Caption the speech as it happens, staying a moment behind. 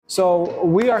So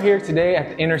we are here today at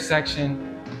the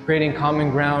intersection, creating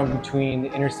common ground between the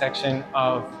intersection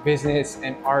of business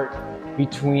and art,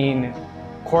 between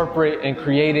corporate and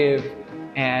creative,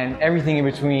 and everything in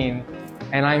between.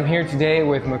 And I'm here today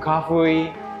with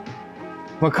Makafui.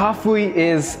 Makafui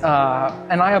is,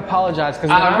 and I apologize because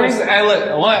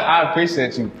I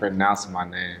appreciate you pronouncing my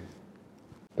name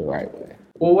the right way.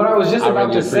 Well, what I was just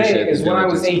about really to say is when I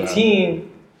was diligence, 18,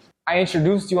 I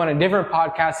introduced you on a different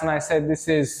podcast, and I said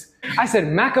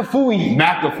Makafui.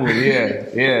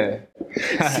 McAfee, yeah.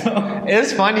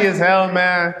 It's funny as hell,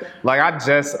 man. Like I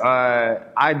just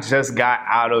got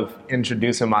out of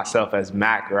introducing myself as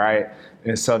Mac, right?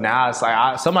 And so now it's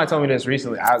like somebody told me this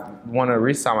recently. One of the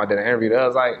recent time I did an interview, I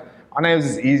was like, my name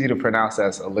is easy to pronounce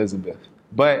as Elizabeth,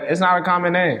 but it's not a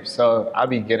common name, so I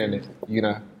be getting it,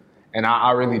 And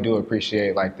I really do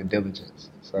appreciate like the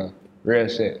diligence. So real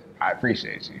shit, I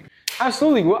appreciate you.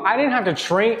 Absolutely. Well, I didn't have to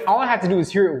train. All I had to do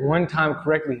is hear it one time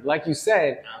correctly. Like you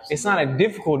said, It's not a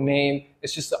difficult name.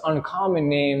 It's just an uncommon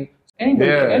name.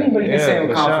 Anybody can say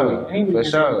Makafui. For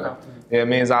sure. Yeah, it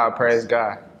means I praise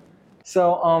God.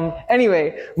 So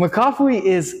anyway, Makafui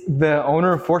is the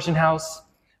owner of Fortune House,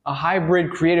 a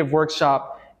hybrid creative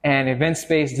workshop and event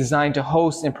space designed to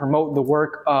host and promote the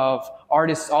work of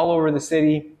artists all over the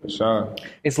city. For sure.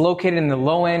 It's located in the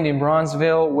low end in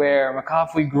Bronzeville, where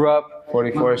Makafui grew up.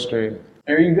 44th Street.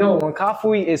 There you go.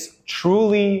 Makafui is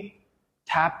truly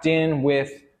tapped in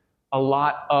with a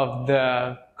lot of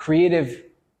the creative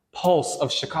pulse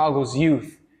of Chicago's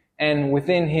youth. And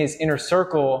within his inner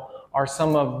circle are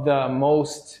some of the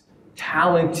most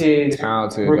talented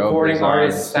recording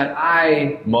artists that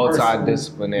I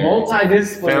multidisciplinary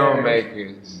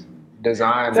filmmakers,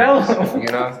 designers,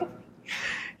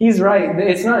 He's right.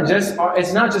 It's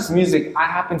not just music. I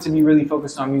happen to be really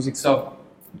focused on music, so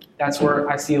that's where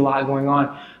I see a lot going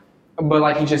on. But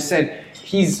like he just said,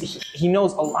 he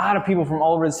knows a lot of people from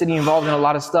all over the city involved in a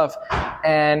lot of stuff.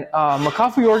 And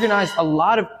Makafui organized a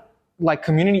lot of like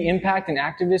community impact and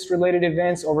activist related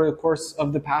events over the course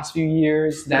of the past few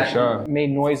years that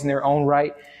made noise in their own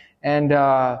right. And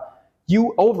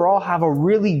you overall have a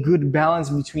really good balance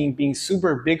between being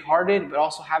super big hearted, but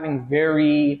also having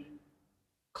very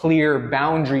clear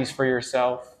boundaries for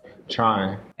yourself.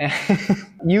 Trying. And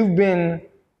you've been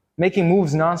making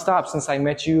moves nonstop since I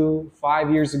met you 5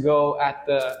 years ago at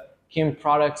the Kim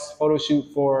Products photo shoot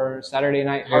for Saturday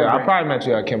Night Heartbreak. Yeah, I probably met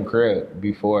you at Kim crib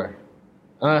before.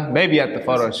 Maybe at the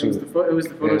photo shoot. It was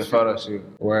the photo shoot.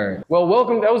 Word. Well,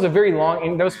 welcome. That was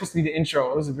supposed to be the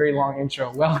intro. It was a very long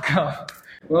intro. Welcome.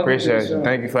 Appreciate you.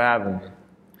 Thank you for having me.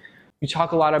 You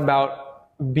talk a lot about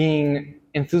being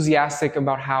enthusiastic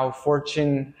about how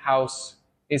Fortune House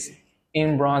is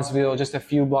in Bronzeville, just a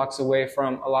few blocks away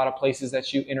from a lot of places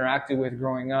that you interacted with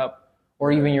growing up,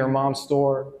 or even your mom's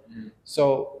store.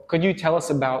 So could you tell us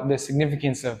about the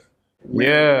significance of?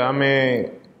 Yeah, I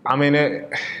mean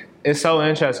it's so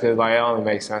interesting because like it only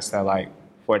makes sense that like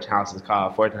Fortune House is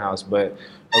called Fortune House, but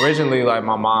originally like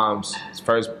my mom's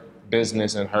first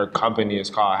business and her company is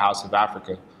called House of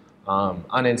Africa.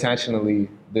 Unintentionally,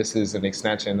 this is an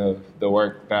extension of the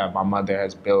work that my mother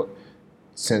has built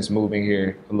since moving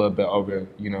here a little bit over,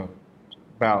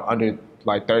 about under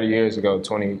like 30 years ago,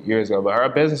 20 years ago. But her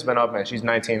business been open. She's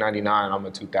 1999. I'm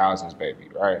a 2000s baby,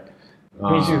 right?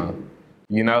 Me too.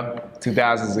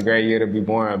 2000 is a great year to be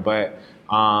born. But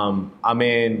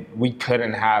we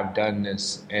couldn't have done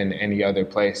this in any other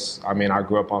place. I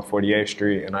grew up on 48th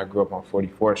Street and I grew up on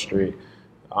 44th Street,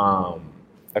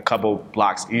 a couple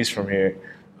blocks east from here.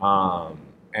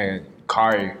 And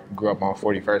Kari grew up on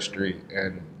 41st Street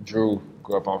and Drew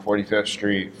grew up on 45th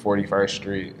Street, 41st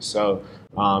Street. So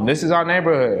this is our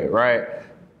neighborhood, right?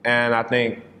 And I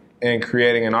think in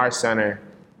creating an art center,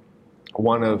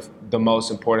 one of the most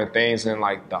important things in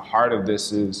like the heart of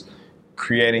this is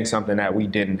creating something that we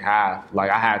didn't have.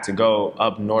 Like I had to go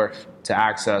up north to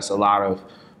access a lot of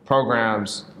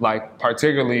programs, like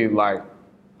particularly like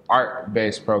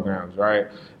art-based programs, right?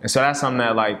 And so that's something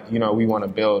that like, we want to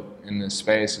build in this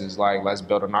space is like, let's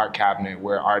build an art cabinet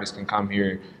where artists can come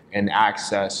here and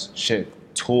access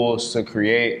tools to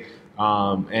create.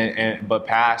 But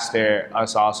past there,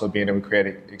 us also being able to create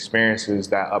experiences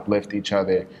that uplift each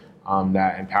other,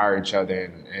 that empower each other,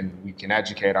 and we can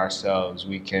educate ourselves.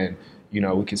 We can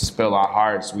spill our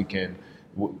hearts. We can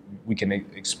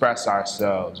express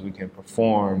ourselves. We can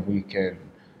perform. We can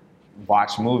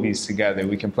watch movies together.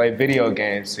 We can play video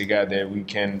games together. We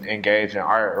can engage in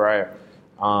art, right?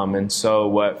 And so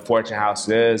what Fortune House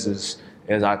is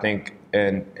I think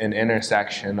an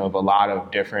intersection of a lot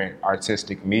of different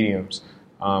artistic mediums.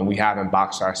 We haven't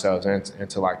boxed ourselves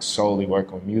into like solely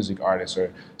working with music artists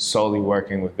or solely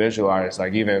working with visual artists.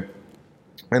 Like even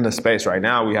in the space right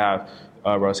now, we have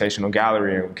a rotational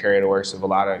gallery and we carry the works of a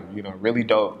lot of, really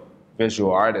dope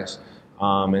visual artists.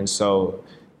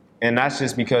 And that's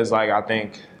just because like, I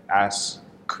think as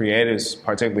creatives,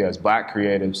 particularly as Black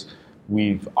creatives,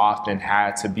 we've often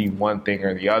had to be one thing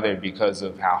or the other because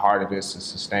of how hard it is to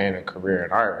sustain a career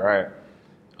in art, right?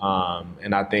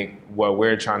 And I think what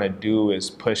we're trying to do is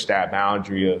push that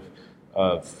boundary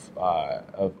of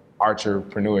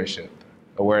entrepreneurship,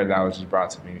 a word that was just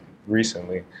brought to me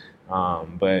recently.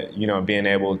 But being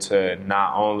able to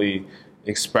not only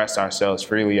express ourselves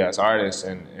freely as artists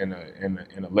in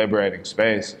a liberating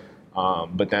space,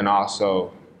 but then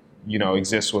also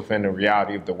exist within the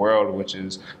reality of the world, which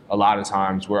is a lot of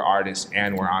times we're artists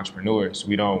and we're entrepreneurs.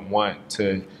 We don't want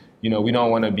to, we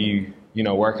don't want to be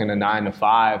working a 9 to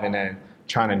 5 and then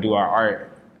trying to do our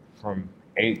art from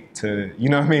 8 to,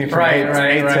 from 8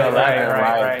 to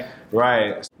 11.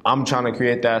 Right. I'm trying to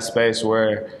create that space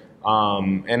where,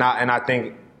 and I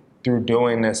think through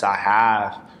doing this, I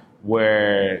have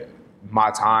where my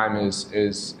time is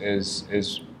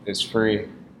free.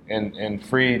 And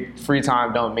free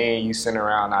time don't mean you sitting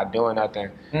around not doing nothing.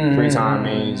 Mm-hmm. Free time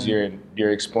means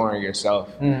you're exploring yourself.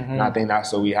 Mm-hmm. And I think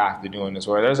that's what we have to do in this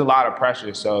world. There's a lot of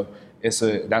pressure, so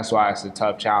that's why it's a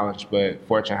tough challenge. But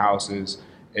Fortune House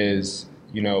is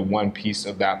one piece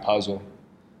of that puzzle.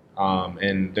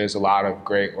 And there's a lot of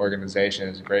great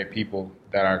organizations, great people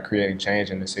that are creating change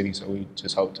in the city. So we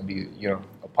just hope to be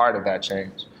a part of that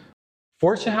change.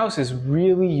 Fortune House is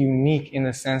really unique in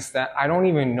the sense that I don't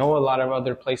even know a lot of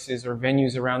other places or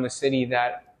venues around the city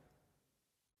that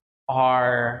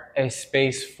are a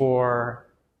space for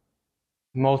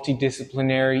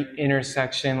multidisciplinary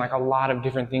intersection, like a lot of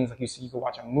different things. Like you said, you could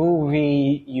watch a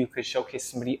movie, you could showcase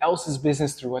somebody else's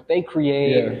business through what they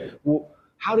create. Yeah. Well,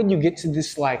 how did you get to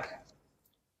this,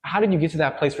 how did you get to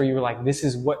that place where you were like, this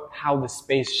is how the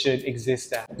space should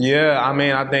exist at? Yeah, I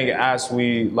mean, I think as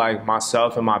we, like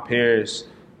myself and my peers,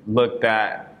 looked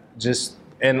at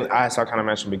and as I kind of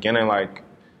mentioned in the beginning, like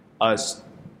us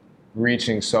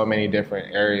reaching so many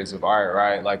different areas of art,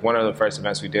 right? Like one of the first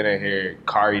events we did in here,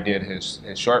 Kari did his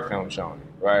short film showing,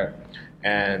 right?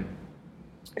 And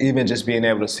even just being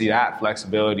able to see that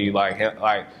flexibility, like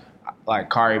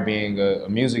Kari being a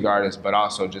music artist, but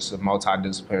also just a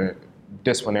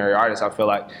multidisciplinary artist, I feel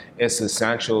like it's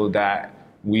essential that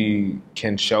we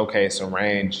can showcase a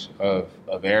range of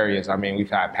areas. I mean, we've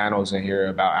had panels in here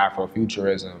about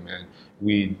Afrofuturism, and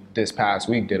we this past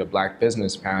week did a Black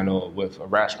business panel with a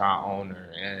restaurant owner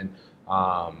and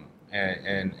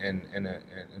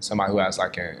somebody who has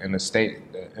like an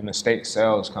estate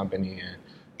sales company and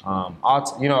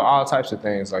all types of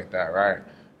things like that, right?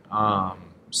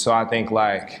 So I think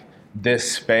like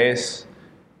this space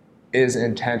is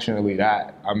intentionally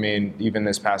that. I mean, even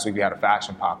this past week we had a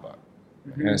fashion pop-up.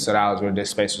 Mm-hmm. And so that was where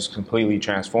this space was completely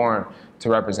transformed to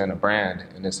represent a brand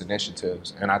in its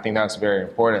initiatives. And I think that's very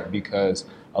important because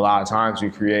a lot of times we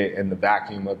create in the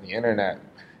vacuum of the internet,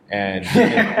 and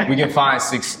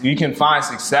you can find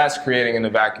success creating in the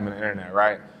vacuum of the internet,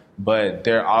 right? But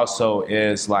there also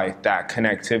is like that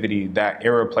connectivity, that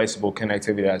irreplaceable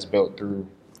connectivity that's built through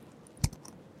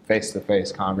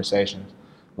face-to-face conversations.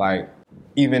 Like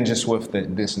even just with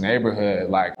this neighborhood,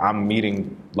 like I'm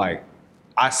meeting, like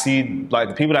I see like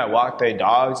the people that walk their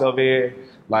dogs over here,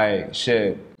 like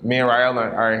shit, me and Rael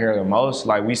are here the most.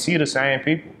 Like we see the same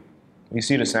people. We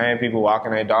see the same people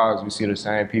walking their dogs. We see the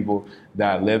same people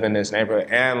that live in this neighborhood,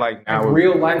 and like now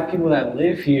real life people that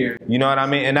live here. You know what I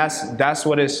mean? And that's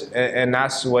what it's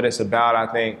about. I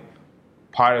think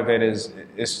part of it is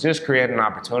it's just creating an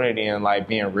opportunity and like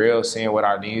being real, seeing what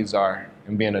our needs are,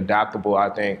 and being adaptable. I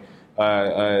think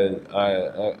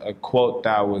a quote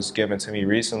that was given to me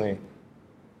recently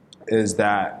is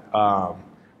that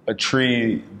a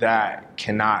tree that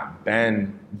cannot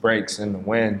bend breaks in the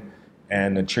wind,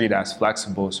 and a tree that's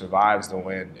flexible survives the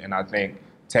wind. And I think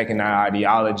taking that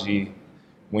ideology,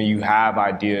 when you have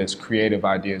ideas, creative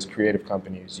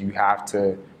companies, you have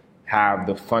to have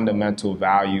the fundamental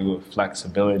value of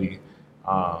flexibility,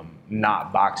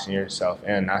 not boxing yourself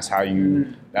in. That's how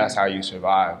you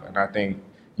survive. And I think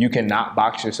you cannot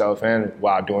box yourself in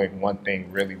while doing one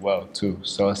thing really well too.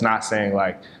 So it's not saying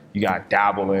like you got to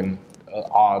dabble in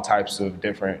all types of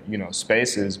different,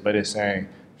 spaces, but it's saying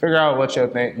figure out what your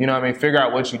thing, figure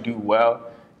out what you do well,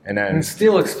 and then and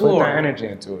still explore. Put that energy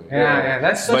into it. Yeah,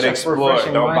 that's such a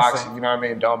refreshing don't mindset.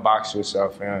 Box. Don't box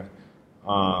yourself in.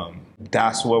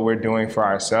 That's what we're doing for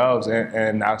ourselves,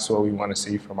 and that's what we want to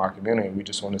see from our community. We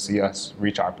just want to see us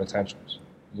reach our potentials.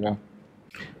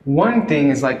 One thing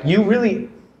is like you really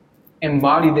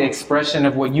embody the expression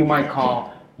of what you might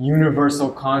call universal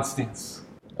constants.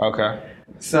 Okay.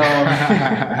 So,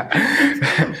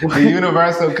 the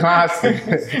universal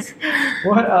constants.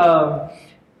 what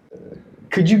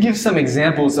could you give some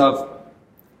examples of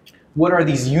what are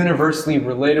these universally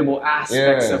relatable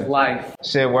aspects of life?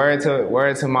 Shit, word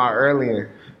to my earlier.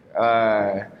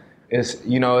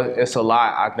 It's a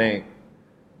lot. I think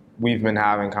we've been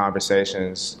having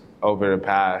conversations over the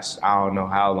past, I don't know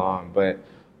how long, but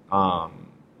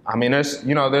I mean, there's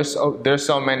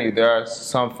so many. There are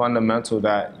some fundamental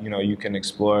that you can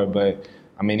explore, but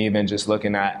I mean, even just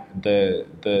looking at the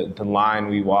line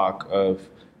we walk of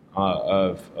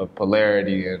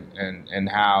polarity and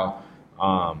how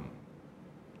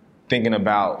thinking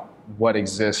about what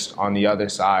exists on the other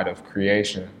side of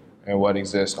creation and what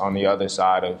exists on the other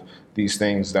side of these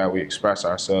things that we express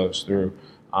ourselves through.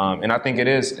 And I think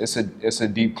it's a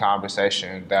deep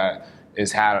conversation that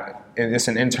is had. It's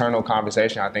an internal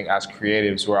conversation. I think as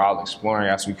creatives, we're all exploring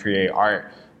as we create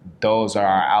art. Those are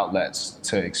our outlets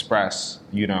to express,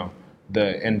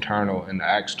 the internal and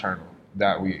the external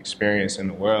that we experience in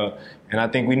the world. And I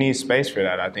think we need space for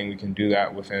that. I think we can do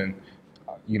that within,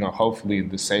 hopefully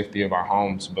the safety of our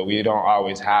homes, but we don't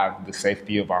always have the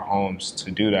safety of our homes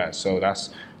to do that. So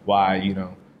that's why,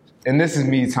 and this is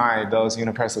me tying those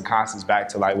universal constants back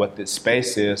to like what this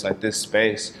space is. Like this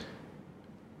space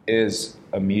is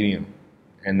a medium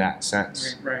in that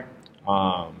sense. Right.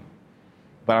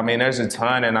 But I mean, there's a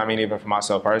ton, and I mean, even for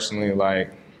myself personally,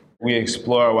 like we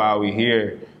explore while we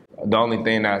here. The only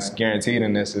thing that's guaranteed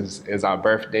in this is our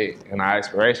birth date and our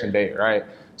expiration date, right?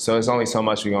 So it's only so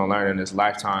much we're gonna learn in this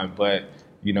lifetime. But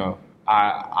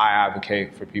I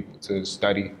advocate for people to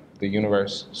study the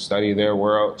universe, study their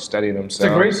world, study themselves.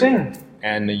 It's a great thing.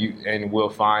 And we'll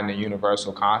find the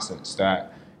universal constants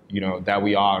that that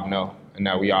we all know and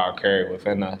that we all carry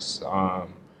within us.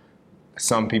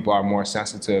 Some people are more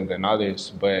sensitive than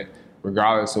others, but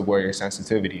regardless of where your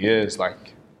sensitivity is,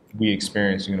 like we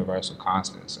experience universal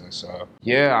constants. And so,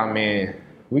 yeah, I mean,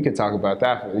 we could talk about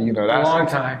that for, that's a long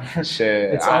time.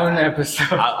 Shit. Its own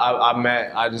episode.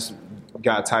 I just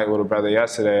got tight with a brother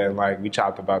yesterday, and like we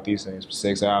chopped about these things for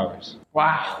 6 hours.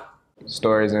 Wow.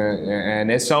 Stories,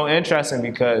 and it's so interesting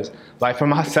because like for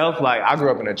myself, like I grew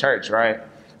up in a church, right?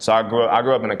 So I grew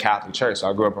up in a Catholic church. So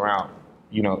I grew up around,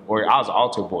 or I was an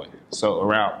altar boy, so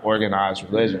around organized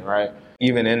religion, right?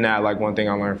 Even in that, like one thing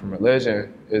I learned from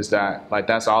religion is that like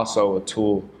that's also a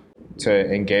tool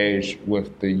to engage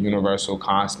with the universal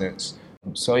constants.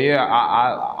 So yeah,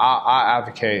 I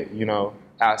advocate,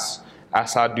 as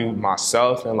I do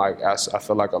myself, and like as I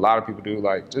feel like a lot of people do,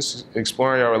 like just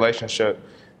exploring your relationship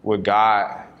with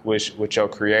God, with your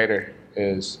Creator,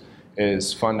 is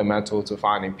fundamental to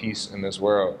finding peace in this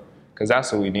world. Because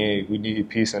that's what we need. We need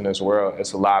peace in this world.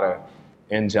 It's a lot of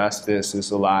injustice.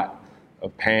 It's a lot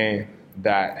of pain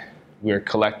that we're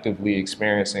collectively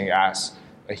experiencing as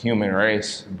a human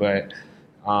race. But,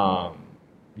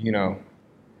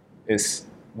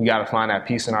 we got to find that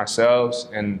peace in ourselves.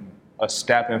 And a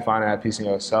step in finding that peace in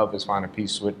yourself is finding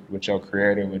peace with your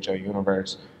Creator, with your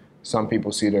universe. Some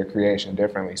people see their creation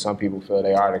differently. Some people feel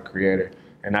they are the creator.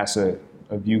 And that's a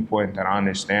viewpoint that I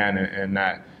understand, and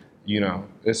that,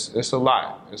 it's a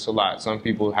lot. It's a lot. Some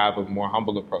people have a more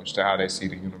humble approach to how they see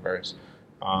the universe.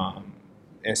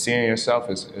 And seeing yourself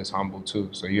is humble too.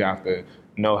 So you have to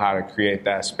know how to create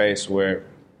that space where,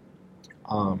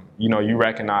 you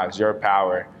recognize your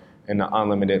power and the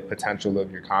unlimited potential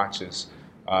of your conscious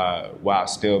while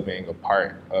still being a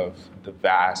part of the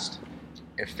vast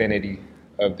infinity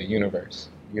of the universe,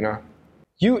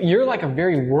 You're like a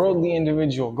very worldly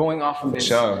individual going off of this.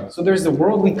 Sure. So there's the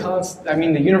worldly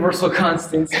the universal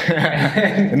constants.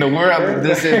 In the world,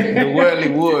 this is the worldly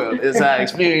world. As I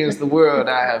experience the world,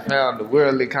 I have found the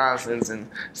worldly constants and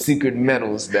secret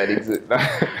metals that exist.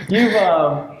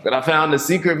 But I found the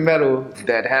secret metal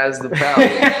that has the power.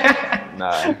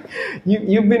 Nah.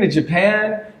 You've been to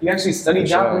Japan. You actually studied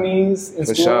Japanese in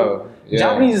school. Sure. Yeah.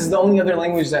 Japanese is the only other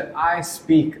language that I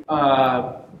speak.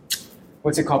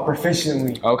 What's it called?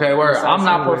 Proficiently. Okay, word. I'm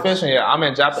not proficient yet. I'm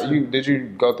in Japan. Did you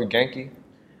go through Genki?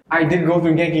 I did go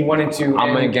through Genki 1 and 2.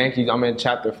 I'm in Genki. I'm in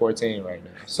chapter 14 right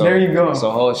now. So there you go. So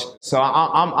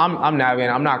I'm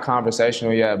navigating. I'm not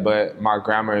conversational yet, but my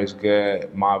grammar is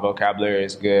good. My vocabulary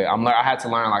is good. I had to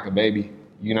learn like a baby,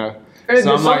 So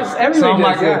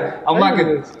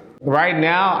right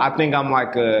now I think I'm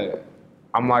like a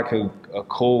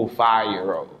cool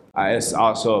 5-year-old. It's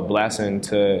also a blessing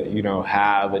to,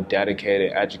 have a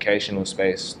dedicated educational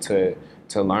space to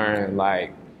learn.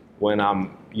 Like when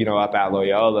I'm, up at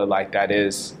Loyola, like that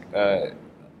is,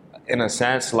 in a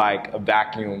sense, like a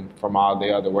vacuum from all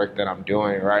the other work that I'm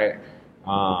doing, right?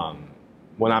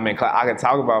 When I'm in class, I can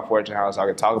talk about Fortune House, I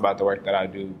can talk about the work that I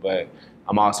do, but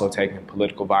I'm also taking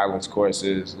political violence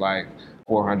courses, like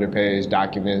 400-page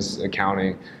documents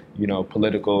accounting,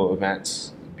 political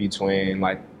events between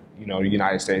the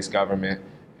United States government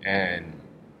and,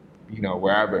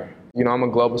 wherever. I'm a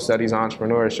global studies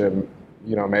entrepreneurship,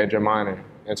 major, minor,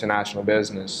 international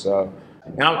business. So,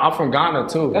 and I'm from Ghana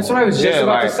too. That's what I was just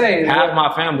about to say. Half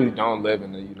my family don't live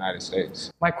in the United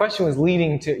States. My question was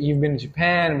leading to, you've been to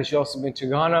Japan, but you've also been to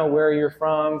Ghana, where you're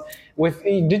from.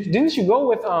 Didn't you go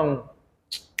with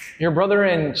your brother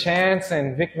and Chance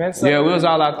and Vic Mensa? Yeah, we was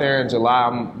all out there in July.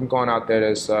 I'm going out there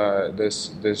this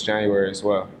January as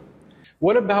well.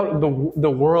 What about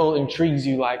the world intrigues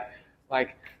you? Like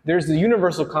there's the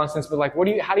universal constants, but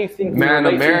how do you think? Man,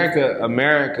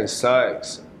 America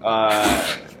sucks.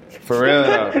 For real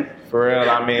though. For real.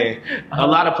 I mean, a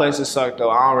lot of places suck though.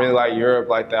 I don't really like Europe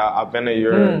like that. I've been to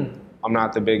Europe. I'm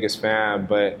not the biggest fan,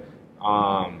 but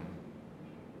I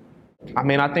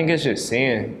think it's just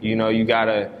seeing. You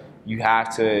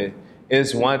have to.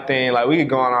 It's one thing, we could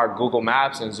go on our Google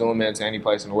Maps and zoom into any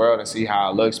place in the world and see how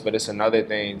it looks, but it's another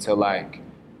thing to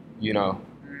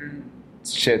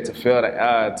shit, to feel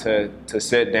to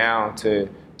sit down, to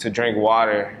drink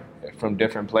water from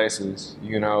different places,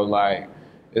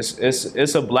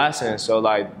 it's a blessing. So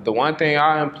the one thing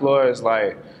I implore is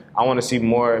I want to see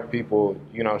more people,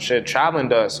 traveling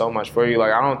does so much for you.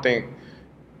 I don't think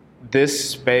this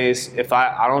space,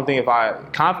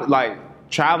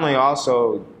 traveling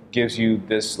also gives you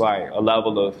this a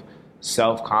level of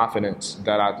self-confidence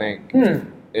that I think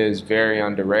is very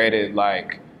underrated.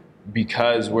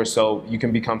 Because you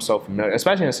can become so familiar,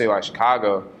 especially in a city like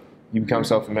Chicago, you become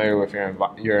so familiar with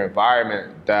your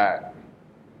environment that,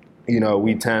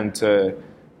 we tend to,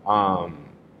 box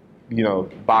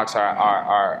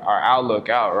our outlook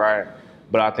out, right?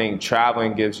 But I think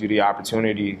traveling gives you the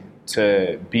opportunity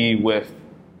to be with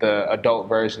the adult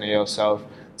version of yourself,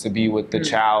 to be with the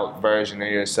child version of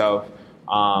yourself,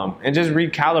 and just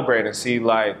recalibrate and see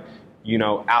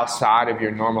outside of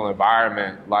your normal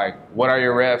environment, what are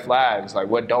your red flags?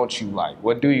 What don't you like?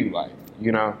 What do you like?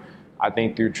 I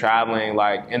think through traveling,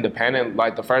 independent,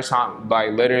 the first time,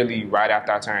 literally right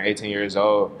after I turned 18 years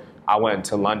old, I went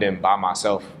to London by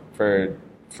myself for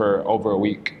over a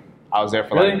week. I was there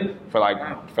for 9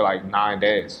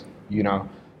 days,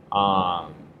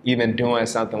 even doing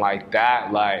something like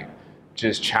that,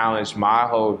 just challenged my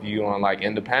whole view on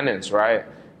independence, right?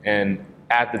 And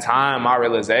at the time, my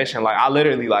realization, I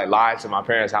literally lied to my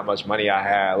parents how much money I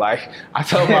had. I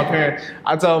told my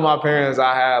parents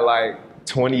I had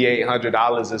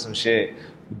 $2,800 or some shit,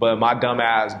 but my dumb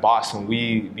ass bought some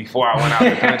weed before I went out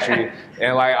the country,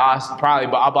 and I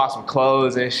bought some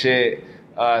clothes and shit,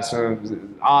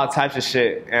 some all types of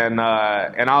shit, and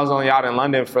I was only out in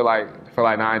London for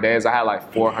 9 days. I had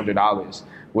 $400,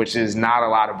 which is not a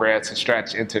lot of bread to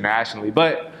stretch internationally,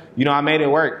 but I made it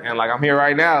work, and I'm here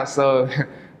right now. So,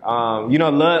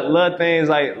 little things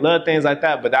like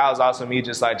that. But that was also me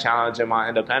just challenging my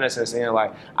independence and seeing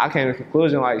I came to the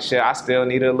conclusion shit, I still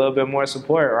needed a little bit more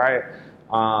support, right?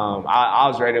 I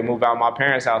was ready to move out of my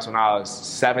parents' house when I was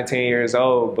 17 years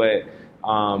old, but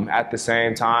at the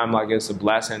same time, it's a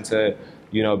blessing to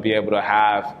be able to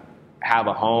have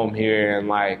a home here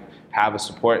and have a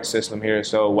support system here.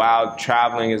 So while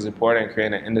traveling is important,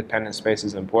 creating an independent space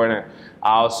is important,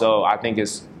 I think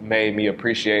it's made me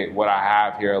appreciate what I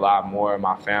have here a lot more,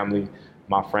 my family,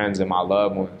 my friends, and my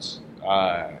loved ones.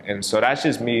 And so that's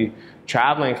just me.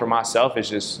 Traveling for myself is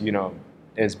just,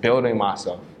 is building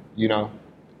myself,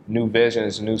 new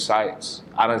visions, new sights.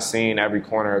 I done seen every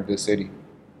corner of this city,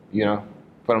 for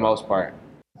the most part.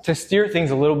 To steer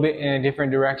things a little bit in a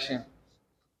different direction,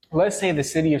 let's say the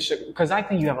city of Chicago, because I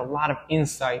think you have a lot of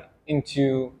insight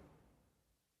into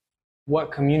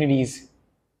what communities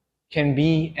can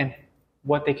be and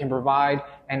what they can provide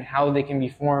and how they can be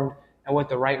formed and what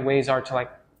the right ways are to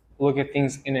look at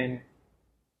things in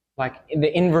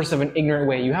the inverse of an ignorant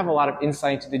way. You have a lot of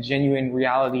insight into the genuine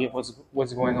reality of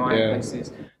what's going on in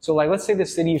places. So let's say the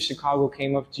city of Chicago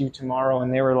came up to you tomorrow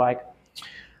and they were like,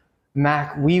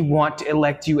 Mac, we want to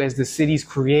elect you as the city's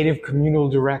creative communal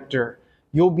director.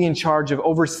 You'll be in charge of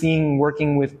overseeing,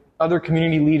 working with other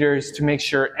community leaders to make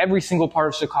sure every single part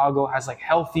of Chicago has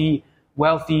healthy,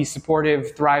 wealthy,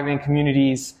 supportive, thriving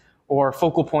communities or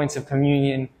focal points of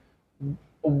communion.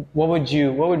 What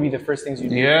would be the first things you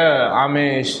do? Yeah, I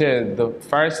mean, shit. The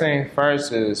first thing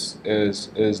first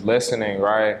is listening,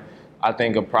 right? I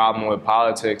think a problem with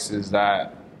politics is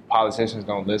that politicians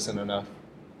don't listen enough.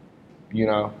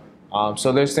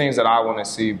 So there's things that I want to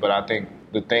see, but I think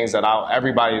the things that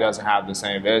everybody doesn't have the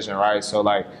same vision, right? So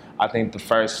I think the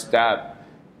first step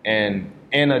And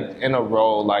in a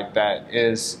role like that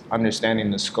is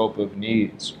understanding the scope of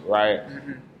needs, right?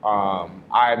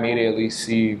 I immediately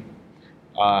see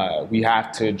we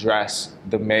have to address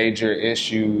the major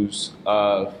issues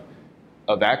of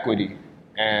equity,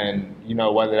 and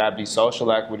whether that be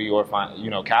social equity or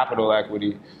capital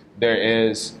equity.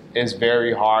 It's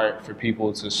very hard for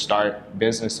people to start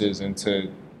businesses and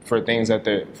for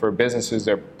businesses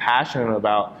they're passionate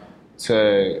about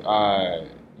to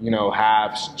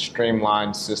have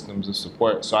streamlined systems of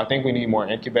support. So I think we need more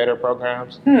incubator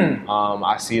programs.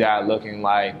 I see that looking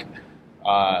like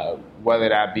whether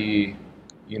that be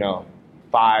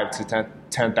 $5,000 to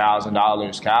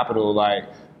 $10,000 capital, like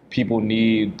people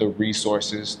need the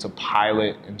resources to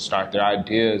pilot and start their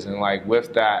ideas. And like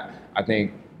with that, I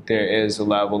think there is a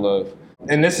level of,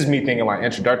 and this is me thinking like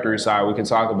introductory side, we can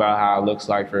talk about how it looks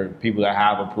like for people that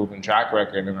have a proven track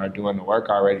record and are doing the work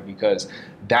already, because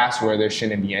that's where there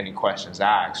shouldn't be any questions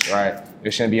asked, right?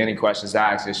 There shouldn't be any questions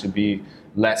asked. It should be,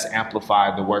 let's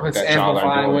amplify the work that y'all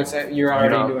are doing. What you're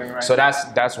already doing, right? So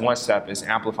that's one step, is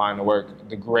amplifying the work,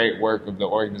 the great work of the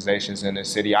organizations in the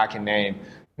city. I can name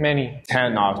many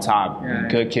 10 off top.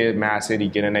 Good Kid, Mad City,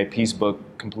 getting a Peace Book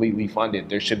completely funded.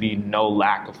 There should be no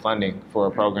lack of funding for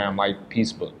a program like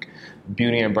Peace Book.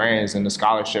 Beauty and Brands and the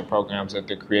scholarship programs that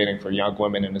they're creating for young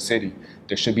women in the city.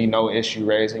 There should be no issue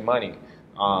raising money.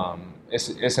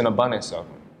 It's an abundance of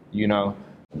them,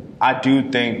 I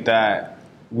do think that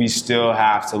we still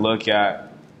have to look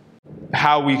at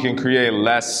how we can create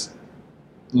less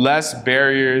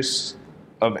barriers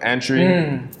of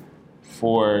entry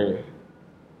for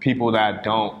people that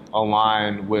don't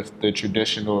align with the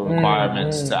traditional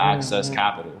requirements to access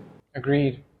capital.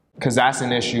 Agreed. Because that's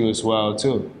an issue as well,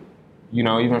 too.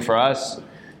 Even for us,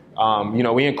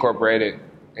 we incorporated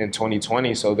in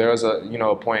 2020. So there was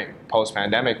a point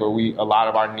post-pandemic where a lot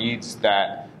of our needs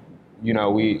that,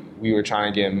 we were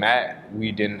trying to get met,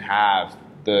 we didn't have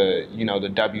the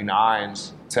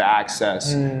W-9s to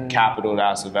access capital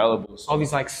that's available. All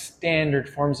these like standard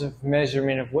forms of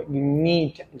measurement of what you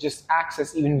need to just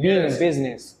access even being a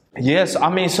business. Yes, I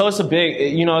mean, so it's a big,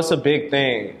 it's a big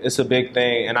thing. It's a big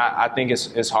thing, and I think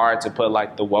it's hard to put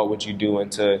like the what would you do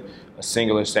into a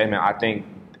singular statement. I think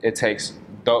it takes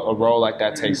a role like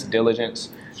that takes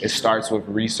diligence. It starts with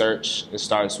research. It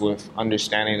starts with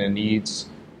understanding the needs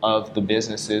of the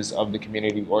businesses, of the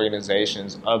community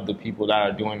organizations, of the people that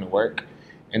are doing the work,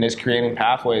 and it's creating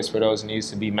pathways for those needs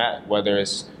to be met, whether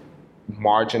it's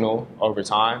marginal over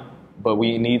time, but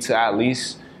we need to at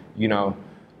least,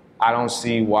 I don't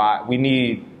see why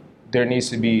there needs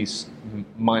to be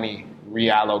money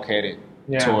reallocated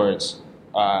towards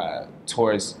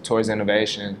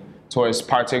innovation, towards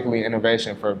particularly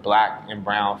innovation for Black and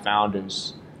brown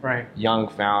founders, right? Young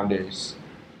founders,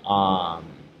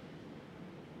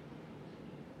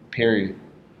 period.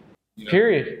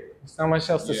 Period. There's not much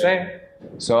else to say.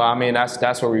 So I mean,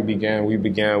 that's where we began. We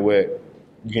began with,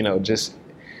 just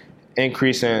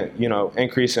increasing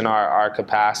our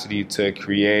capacity to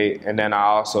create. And then I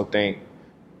also think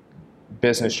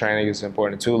business training is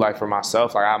important too. Like for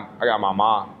myself, like I got my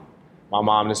mom. My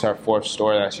mom, this is her 4th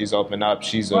store that she's opened up.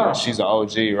 She's an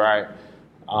OG, right?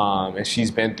 And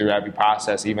she's been through every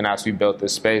process, even as we built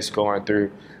this space, going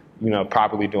through,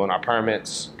 properly doing our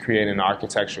permits, creating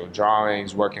architectural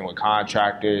drawings, working with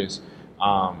contractors,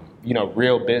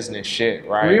 real business shit,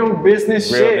 right? Real business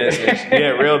shit.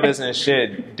 Yeah, real business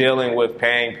shit. Dealing with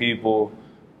paying people,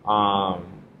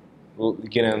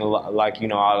 getting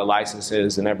all the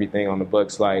licenses and everything on the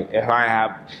books. Like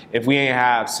if we ain't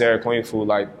have Sarah Queen Food,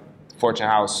 like Fortune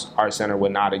House Art Center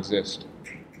would not exist.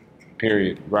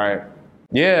 Period. Right?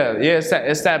 Yeah. It's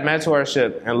that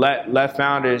mentorship, and let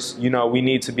founders. We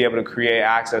need to be able to create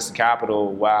access to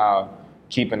capital while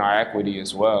keeping our equity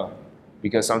as well.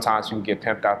 Because sometimes people get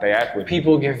pimped out their equity.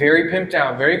 People get very pimped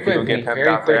out very quickly. People get pimped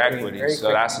out their equity.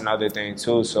 So that's another thing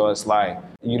too. So it's like,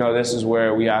 this is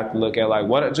where we have to look at like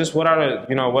what are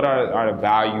the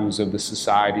values of the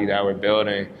society that we're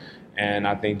building, and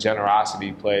I think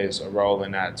generosity plays a role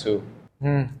in that too.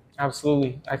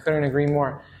 Absolutely, I couldn't agree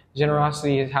more.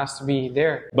 Generosity has to be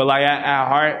there. But like at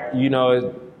heart,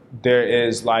 there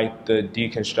is like the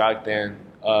deconstructing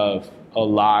of a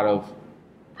lot of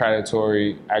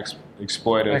predatory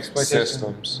exploitive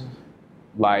systems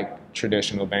like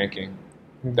traditional banking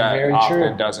that Very often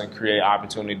true. doesn't create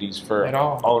opportunities for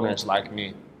owners like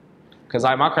me. Because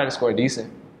like my credit score is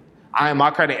decent.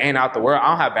 My credit ain't out the world. I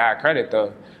don't have bad credit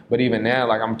though. But even then,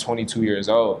 like I'm 22 years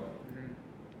old,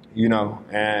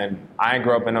 and I ain't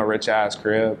grew up in a rich ass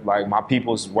crib. Like my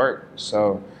people's work.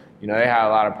 So, they had a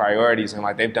lot of priorities, and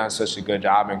like they've done such a good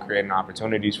job in creating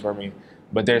opportunities for me.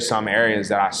 but there's some areas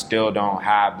that I still don't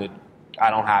have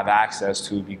access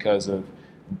to because of,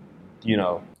 you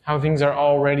know, how things are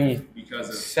already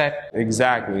set.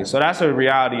 Exactly. So that's a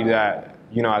reality that,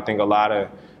 you know, I think a lot of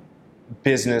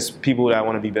people that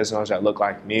want to be business owners that look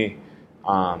like me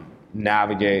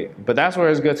navigate. But that's where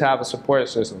it's good to have a support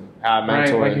system, have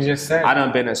mentors. Right, like you just said. I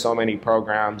done been in so many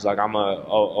programs. Like I'm a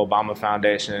Obama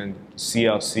Foundation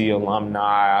CLC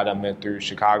alumni. I done been through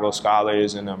Chicago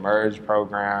Scholars and the Emerge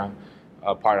program,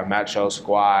 a part of Metro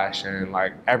Squash, and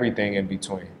like everything in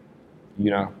between, you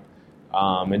know.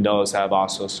 And those have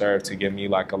also served to give me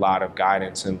like a lot of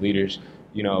guidance and leaders,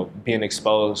 you know, being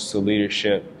exposed to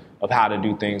leadership of how to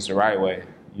do things the right way,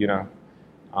 you know.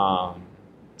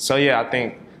 So yeah, I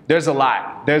think there's a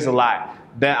lot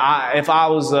that if I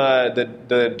was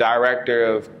the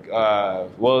director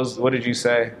of what did you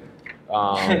say?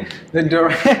 I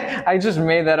just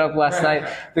made that up last night.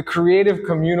 The creative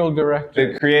communal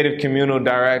director. The creative communal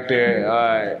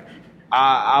director.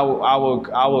 I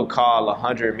will call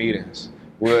 100 meetings.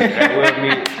 We'll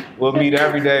meet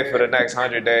every day for the next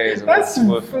 100 days. And That's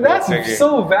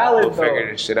so valid. We'll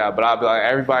figure this shit out. But I'll be like,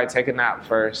 everybody take a nap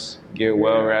first, get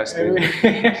well rested,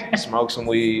 smoke some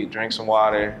weed, drink some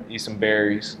water, eat some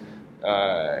berries,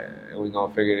 and we're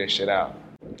gonna figure this shit out.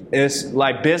 It's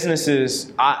like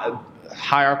businesses.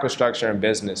 Hierarchical structure in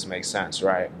business makes sense,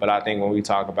 right? But I think when we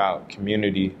talk about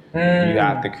community, you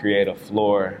have to create a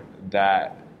floor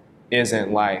that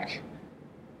isn't like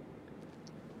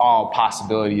all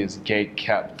possibility is gate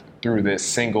kept through this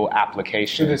single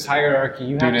application. Through this hierarchy,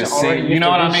 you know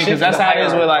what I mean? Because that's how it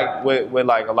is with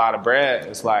like a lot of bread.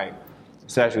 It's like,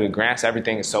 especially with grants,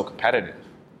 everything is so competitive.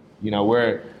 You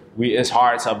know, it's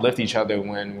hard to uplift each other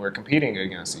when we're competing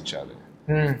against each other.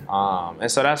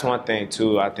 And so that's one thing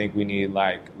too. I think we need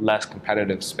like less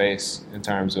competitive space in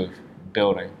terms of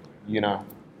building. You know.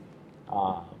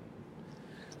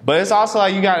 But it's also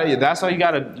like you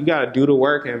gotta do the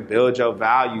work and build your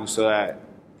value so that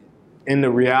in the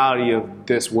reality of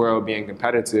this world being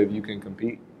competitive, you can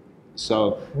compete.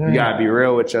 So you gotta be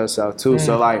real with yourself too.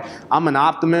 So like I'm an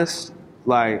optimist,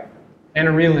 like and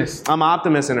a realist. I'm an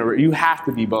optimist you have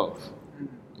to be both.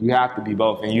 You have to be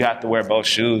both, and you have to wear both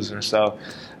shoes. And so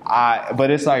but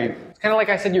it's like it's kind of like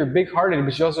I said, you're big-hearted,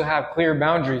 but you also have clear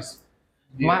boundaries.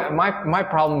 Yeah. My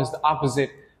problem is the opposite.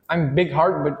 I'm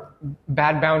big-hearted, but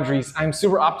bad boundaries. I'm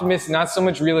super optimist, not so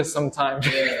much realist sometimes.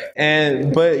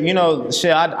 But you know,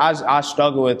 shit, I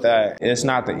struggle with that. It's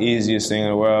not the easiest thing in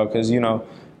the world because, you know,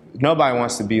 nobody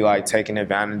wants to be like taken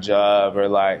advantage of or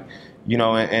like, you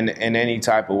know, in any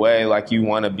type of way. Like you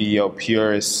want to be your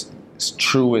purest,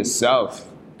 truest self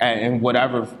in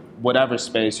whatever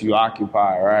space you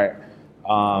occupy, right?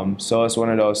 So it's one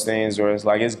of those things where it's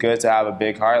like it's good to have a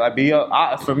big heart. Like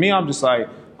for me, I'm just like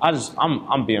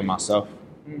I'm being myself.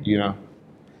 You know,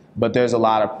 but there's a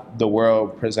lot of the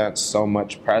world presents so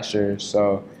much pressure,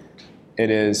 so it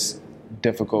is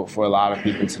difficult for a lot of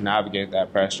people to navigate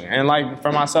that pressure. And like for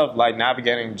myself, like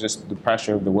navigating just the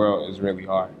pressure of the world is really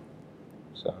hard.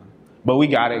 So, but we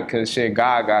got it because shit,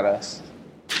 God got us.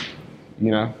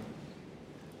 You know,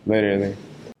 literally.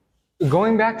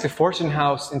 Going back to Fortune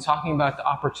House and talking about the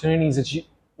opportunities that you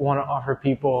want to offer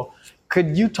people,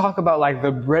 could you talk about like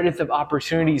the breadth of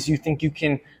opportunities you think you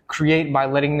can create by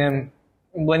letting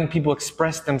people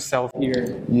express themselves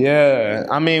here? Yeah,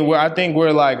 I mean, I think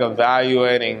we're like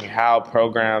evaluating how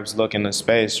programs look in the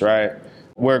space, right?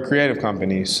 We're a creative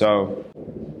company, so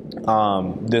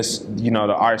this, you know,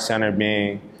 the Art Center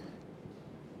being,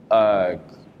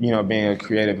 being a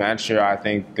creative venture, I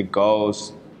think the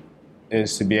goals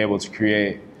is to be able to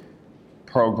create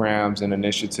programs and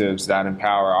initiatives that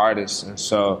empower artists. And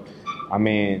so, I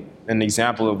mean, an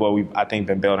example of what I think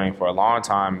been building for a long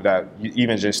time that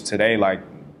even just today, like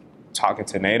talking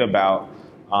to Nate about,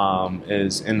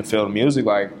 is in the field of music,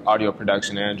 like audio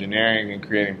production and engineering, and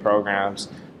creating programs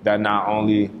that not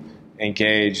only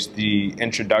engage the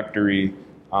introductory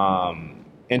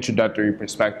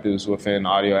perspectives within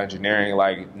audio engineering,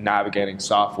 like navigating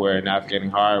software,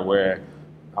 navigating hardware,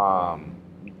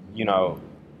 you know,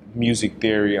 music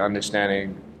theory,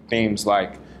 understanding themes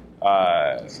like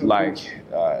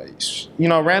you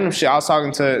know, random shit. I was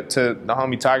talking to the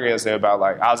homie Tiger yesterday about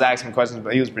like, I was asking questions,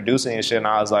 but he was producing and shit, and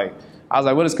I was like,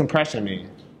 what does compression mean?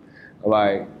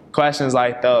 Like questions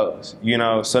like those, you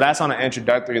know. So that's on an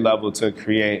introductory level to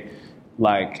create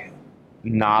like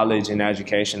knowledge and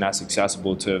education that's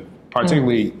accessible to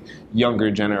particularly younger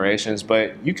generations.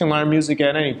 But you can learn music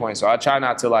at any point. So I try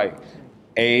not to like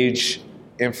age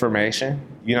information.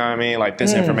 You know what I mean? Like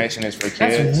this information is for kids.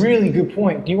 That's a really good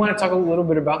point. Do you want to talk a little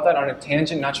bit about that on a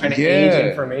tangent, not trying to age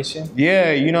information?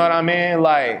 Yeah, you know what I mean?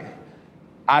 Like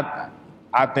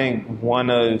I think one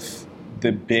of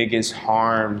the biggest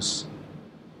harms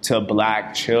to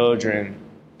Black children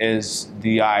is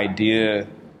the idea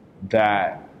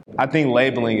that, I think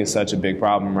labeling is such a big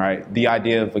problem, right? The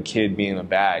idea of a kid being a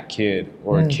bad kid,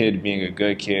 or a kid being a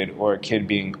good kid, or a kid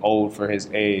being old for his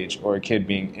age, or a kid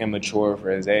being immature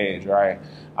for his age, right?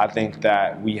 I think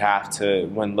that we have to,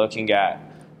 when looking at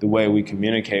the way we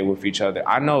communicate with each other,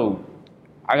 I know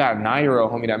I got a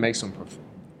 9-year-old homie that makes some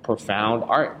profound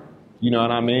art. You know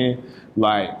what I mean?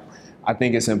 Like, I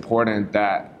think it's important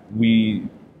that we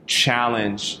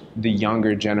challenge the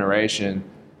younger generation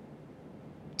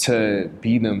to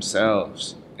be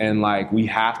themselves. And like, we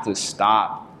have to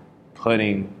stop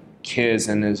putting kids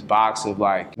in this box of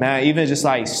like, man, even just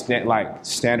like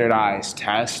standardized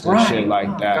tests and shit like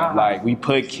that. God. Like, we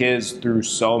put kids through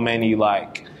so many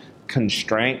like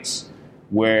constraints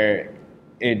where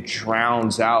it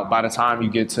drowns out by the time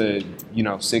you get to,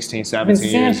 16,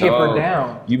 17 years old.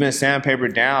 You've been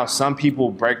sandpapered down. Some people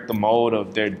break the mold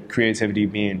of their creativity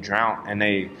being drowned and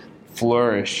they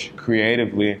flourish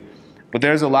creatively. But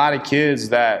there's a lot of kids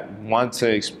that want to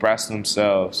express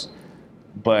themselves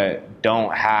but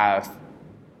don't have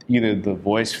either the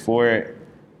voice for it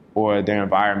or their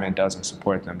environment doesn't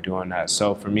support them doing that.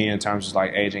 So for me, in terms of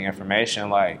like aging information,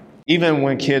 like even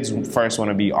when kids first want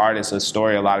to be artists, a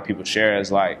story a lot of people share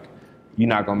is like, you're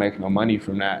not gonna make no money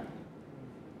from that.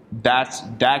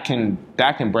 That can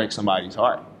break somebody's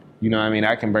heart. You know what I mean?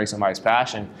 That can break somebody's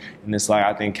passion. And it's like,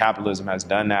 I think capitalism has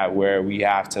done that, where we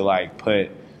have to like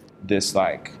put this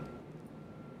like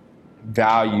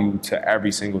value to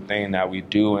every single thing that we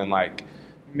do and like,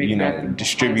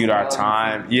 distribute our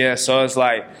time. Yeah, so it's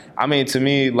like, I mean, to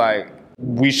me, like,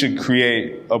 we should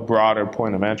create a broader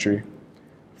point of entry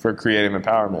for creative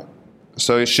empowerment.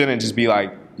 So it shouldn't just be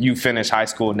like, you finish high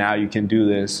school, now you can do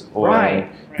this, or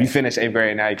you finish 8th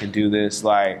grade, now you can do this.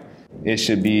 Like, it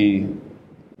should be,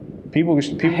 people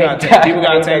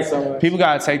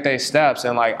gotta take their steps.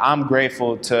 And like, I'm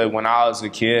grateful to, when I was a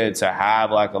kid, to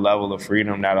have like a level of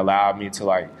freedom that allowed me to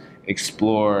like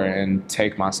explore and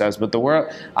take my steps. But the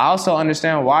world, I also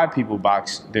understand why people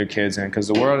box their kids in, because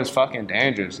the world is fucking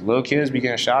dangerous. Little kids be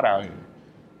getting shot out here.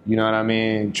 You know what I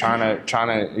mean? Trying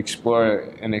to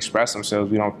explore and express themselves.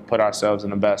 We don't put ourselves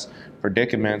in the best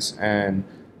predicaments, and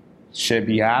shit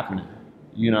be happening.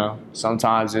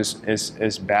 Sometimes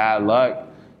it's bad luck.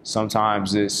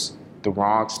 Sometimes it's the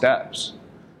wrong steps.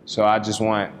 So I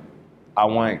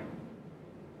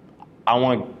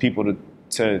want people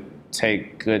to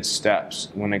take good steps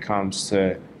when it comes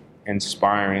to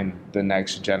inspiring the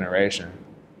next generation,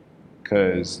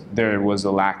 because there was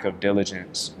a lack of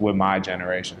diligence with my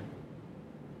generation.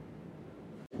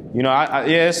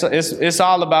 It's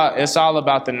all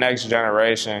about the next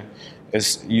generation.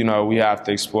 It's, we have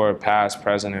to explore past,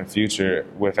 present, and future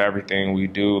with everything we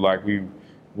do. Like,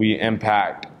 we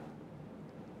impact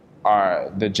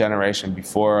the generation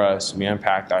before us, we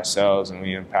impact ourselves, and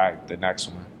we impact the next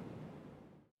one.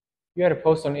 You had a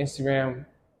post on Instagram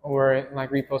or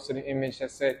like reposted an image that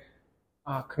said,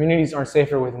 communities aren't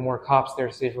safer with more cops,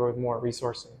 they're safer with more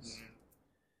resources.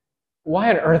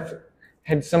 Why on earth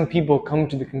had some people come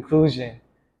to the conclusion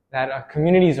that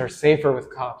communities are safer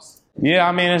with cops? Yeah,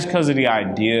 I mean, it's because of the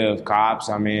idea of cops.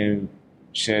 I mean,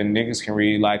 shit, niggas can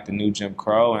read like the new Jim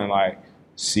Crow and like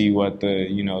see what the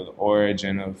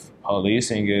origin of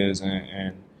policing is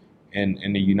in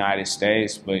the United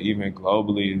States, but even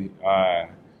globally,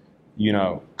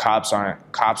 cops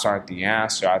aren't the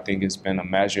answer. I think it's been a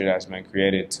measure that's been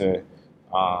created to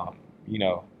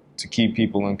keep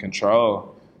people in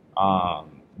control,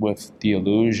 with the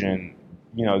illusion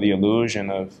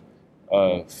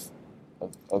of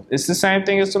it's the same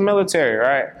thing as the military,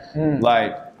 right?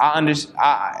 Like, and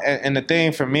the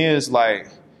thing for me is like,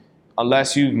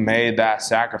 unless you've made that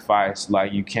sacrifice,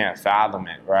 like, you can't fathom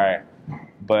it, right?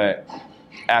 But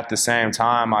at the same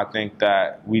time, I think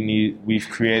that we've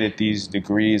created these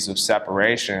degrees of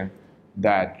separation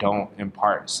that don't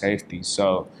impart safety.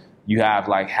 So you have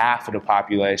like half of the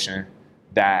population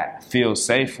that feels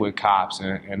safe with cops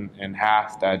and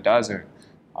half that doesn't.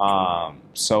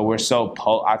 So we're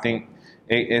I think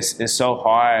it's so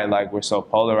hard, like, we're so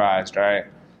polarized, right?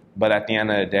 But at the end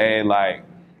of the day, like,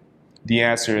 the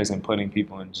answer isn't putting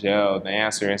people in jail. The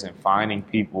answer isn't finding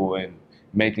people and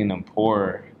making them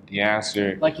poorer. The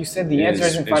answer, like you said, the answer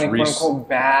isn't finding quote unquote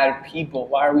bad people.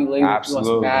 Why are we labeling us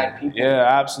bad people?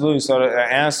 Yeah, absolutely. So the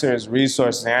answer is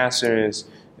resources. The answer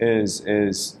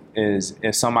is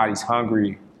if somebody's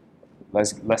hungry,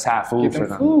 let's have food for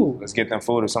them. Let's get them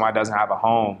food. If somebody doesn't have a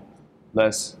home,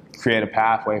 let's create a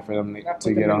pathway for them to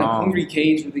get a home. Hungry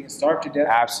cage where they can starve to death.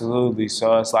 Absolutely.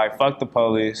 So it's like, fuck the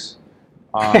police.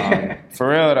 For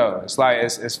real though, it's like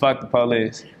it's fuck the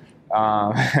police,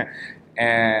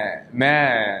 and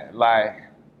man, like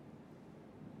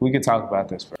we could talk about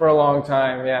this for a long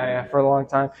time. Yeah, for a long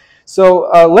time. So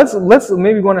let's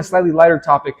maybe go on a slightly lighter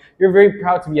topic. You're very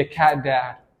proud to be a cat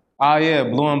dad. Oh yeah,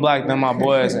 Blue and Black, they're my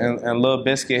boys, and Lil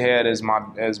Biscuit Head is my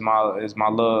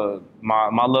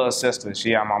little sister.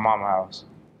 She at my mama's house.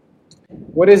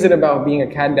 What is it about being a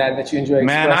cat dad that you enjoy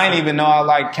expressing? Man, I didn't even know I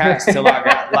like cats till I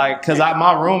got cause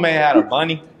my roommate had a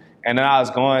bunny, and then I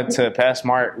was going to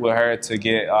PetSmart with her to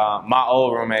get my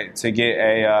old roommate to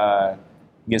get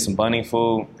some bunny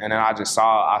food, and then I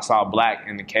saw Black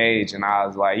in the cage, and I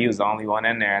was like, he was the only one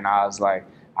in there, and I was like,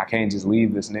 I can't just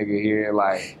leave this nigga here,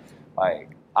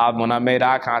 when I made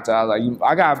eye contact, I was like,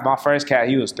 I got my first cat,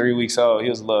 he was 3 weeks old. He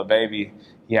was a little baby.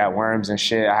 He had worms and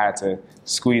shit. I had to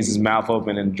squeeze his mouth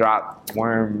open and drop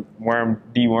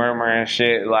dewormer and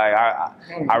shit. Like,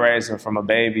 I raised him from a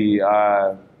baby.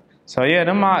 So yeah,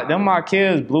 them my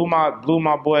kids blew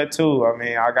my boy too. I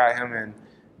mean, I got him in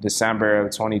December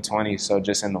of 2020, so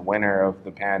just in the winter of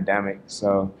the pandemic.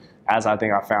 So as I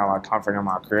think I found like comfort in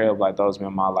my crib, like those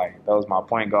my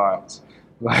point guards.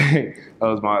 Like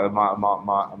those my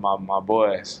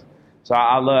boys. So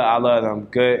I love them.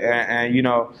 Good and you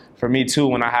know, for me too,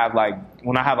 when I have like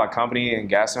company and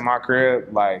guests in my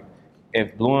crib, like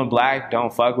if Blue and Black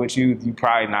don't fuck with you, you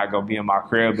probably not gonna be in my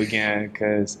crib again,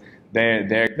 because they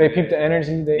peep the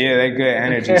energy. They're good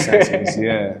energy sensors.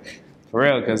 Yeah, for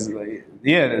real. Because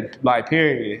like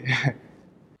period.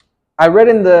 I read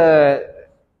in the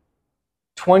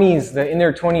 20s, in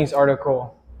their 20s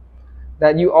article,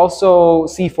 that you also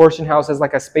see Fortune House as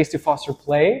like a space to foster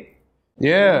play.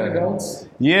 Yeah.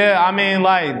 Yeah, I mean,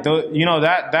 like,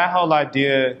 that whole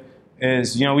idea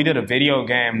is, we did a video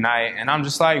game night, and I'm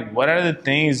just like, what are the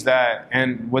things that,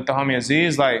 and with the homie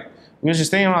Aziz, like, we was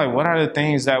just thinking, like, what are the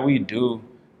things that we do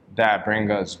that bring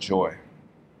us joy,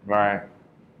 right?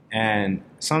 And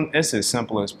it's as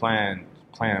simple as playing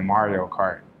Mario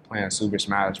Kart, playing Super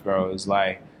Smash Bros.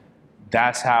 Like,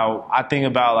 that's how I think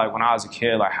about, like, when I was a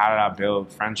kid, like, how did I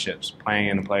build friendships? Playing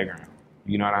in the playground.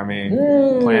 You know what I mean?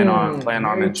 Playing on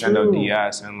Nintendo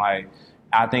DS. And, like,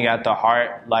 I think at the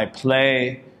heart, like,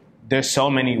 play, there's so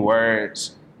many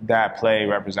words that play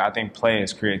represent. I think play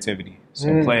is creativity.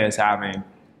 So play is having,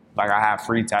 like, I have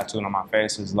free tattooed on my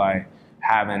face, is like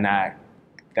having that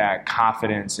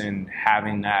confidence and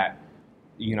having that,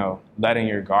 letting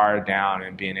your guard down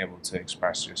and being able to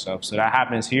express yourself. So that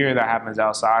happens here, that happens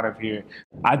outside of here.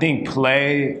 I think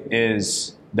play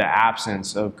is the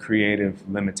absence of creative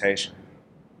limitation.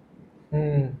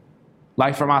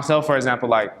 Like for myself, for example,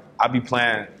 like I be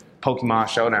playing Pokemon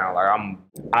Showdown. Like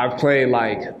I've played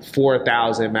like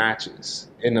 4,000 matches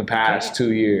in the past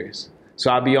 2 years. So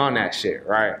I'll be on that shit,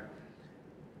 right?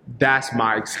 That's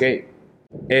my escape.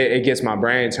 It gets my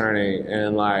brain turning,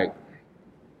 and like,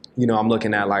 I'm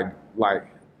looking at like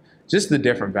just the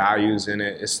different values in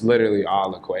it. It's literally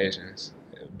all equations.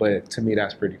 But to me,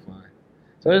 that's pretty fun.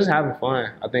 So just having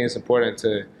fun. I think it's important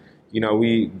to,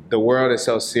 the world is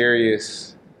so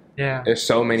serious. Yeah. There's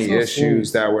so many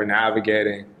issues that we're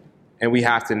navigating, and we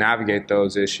have to navigate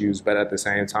those issues. But at the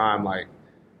same time, like,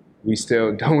 we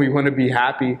want to be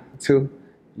happy too,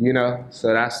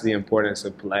 So that's the importance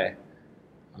of play.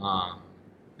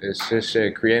 It's just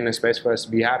creating a space for us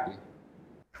to be happy.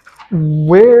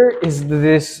 Where's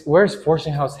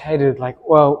Fortune House headed? Like,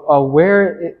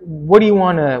 where do you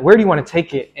want to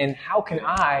take it? And how can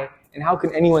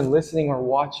anyone listening or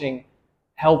watching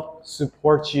help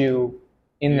support you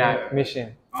in that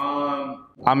mission?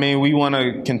 I mean, we want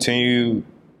to continue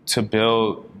to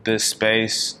build this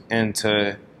space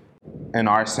into an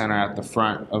art center at the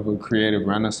front of a creative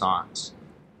renaissance.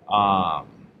 I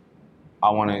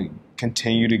want to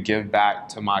continue to give back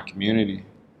to my community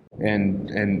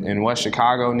and what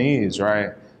Chicago needs,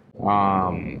 right?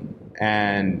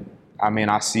 And I mean,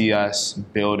 I see us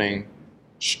building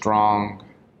strong,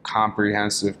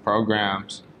 comprehensive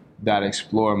programs that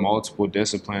explore multiple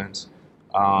disciplines,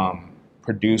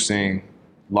 producing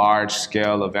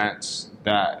large-scale events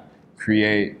that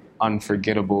create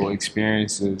unforgettable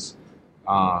experiences,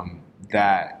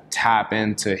 that tap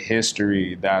into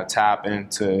history, that tap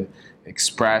into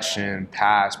expression,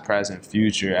 past, present,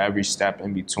 future, every step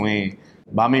in between.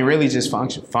 But I mean, really just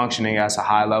functioning as a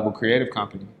high-level creative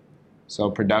company.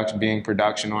 So being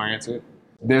production-oriented.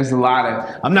 There's a lot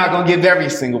of, I'm not going to give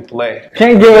every single play.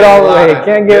 Can't give it all away.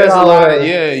 Can't give it all away.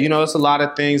 Yeah, it's a lot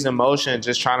of things in motion,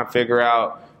 just trying to figure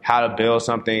out how to build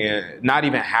something, and not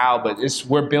even how, but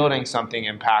we're building something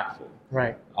impactful.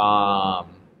 Right.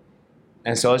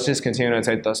 And so it's just continuing to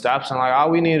take those steps. And like, all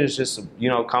we need is just,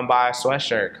 come buy a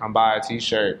sweatshirt, come buy a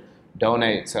t-shirt,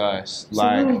 donate to us. It's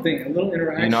a little thing, a little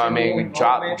interaction. You know what I mean?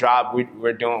 Involvement.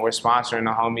 We're sponsoring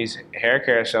the homies hair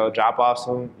care show. Drop off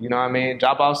some, you know what I mean?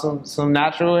 Drop off some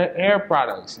natural hair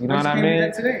products. You know what I mean?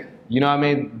 That today. You know what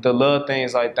I mean? The little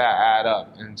things like that add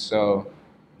up. And so,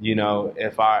 you know,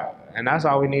 and that's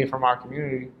all we need from our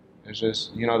community. It's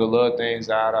just, you know, the little things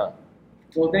add up.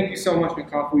 Well, thank you so much,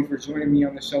 McCoffrey, for joining me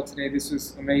on the show today. This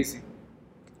was amazing.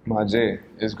 My G,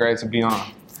 it's great to be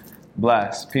on.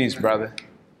 Bless. Peace, brother.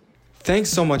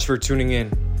 Thanks so much for tuning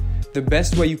in. The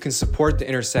best way you can support The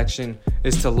Intersection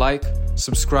is to like,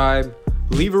 subscribe,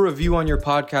 leave a review on your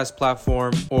podcast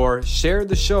platform, or share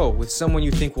the show with someone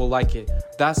you think will like it.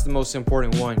 That's the most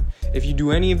important one. If you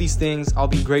do any of these things, I'll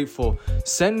be grateful.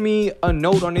 Send me a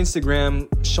note on Instagram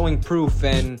showing proof,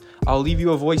 and I'll leave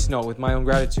you a voice note with my own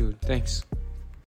gratitude. Thanks.